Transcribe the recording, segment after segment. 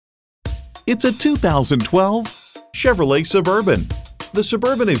It's a 2012 Chevrolet Suburban. The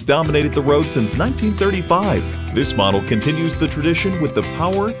Suburban has dominated the road since 1935. This model continues the tradition with the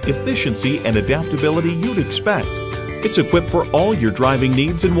power, efficiency, and adaptability you'd expect. It's equipped for all your driving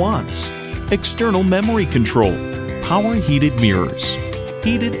needs and wants. External memory control, power heated mirrors,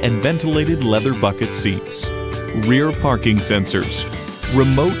 heated and ventilated leather bucket seats, rear parking sensors,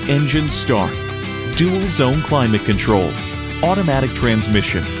 remote engine start, dual zone climate control, automatic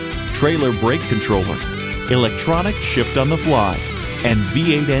transmission, trailer brake controller, electronic shift on the fly, and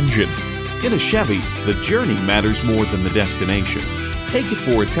V8 engine. In a Chevy, the journey matters more than the destination. Take it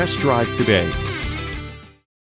for a test drive today.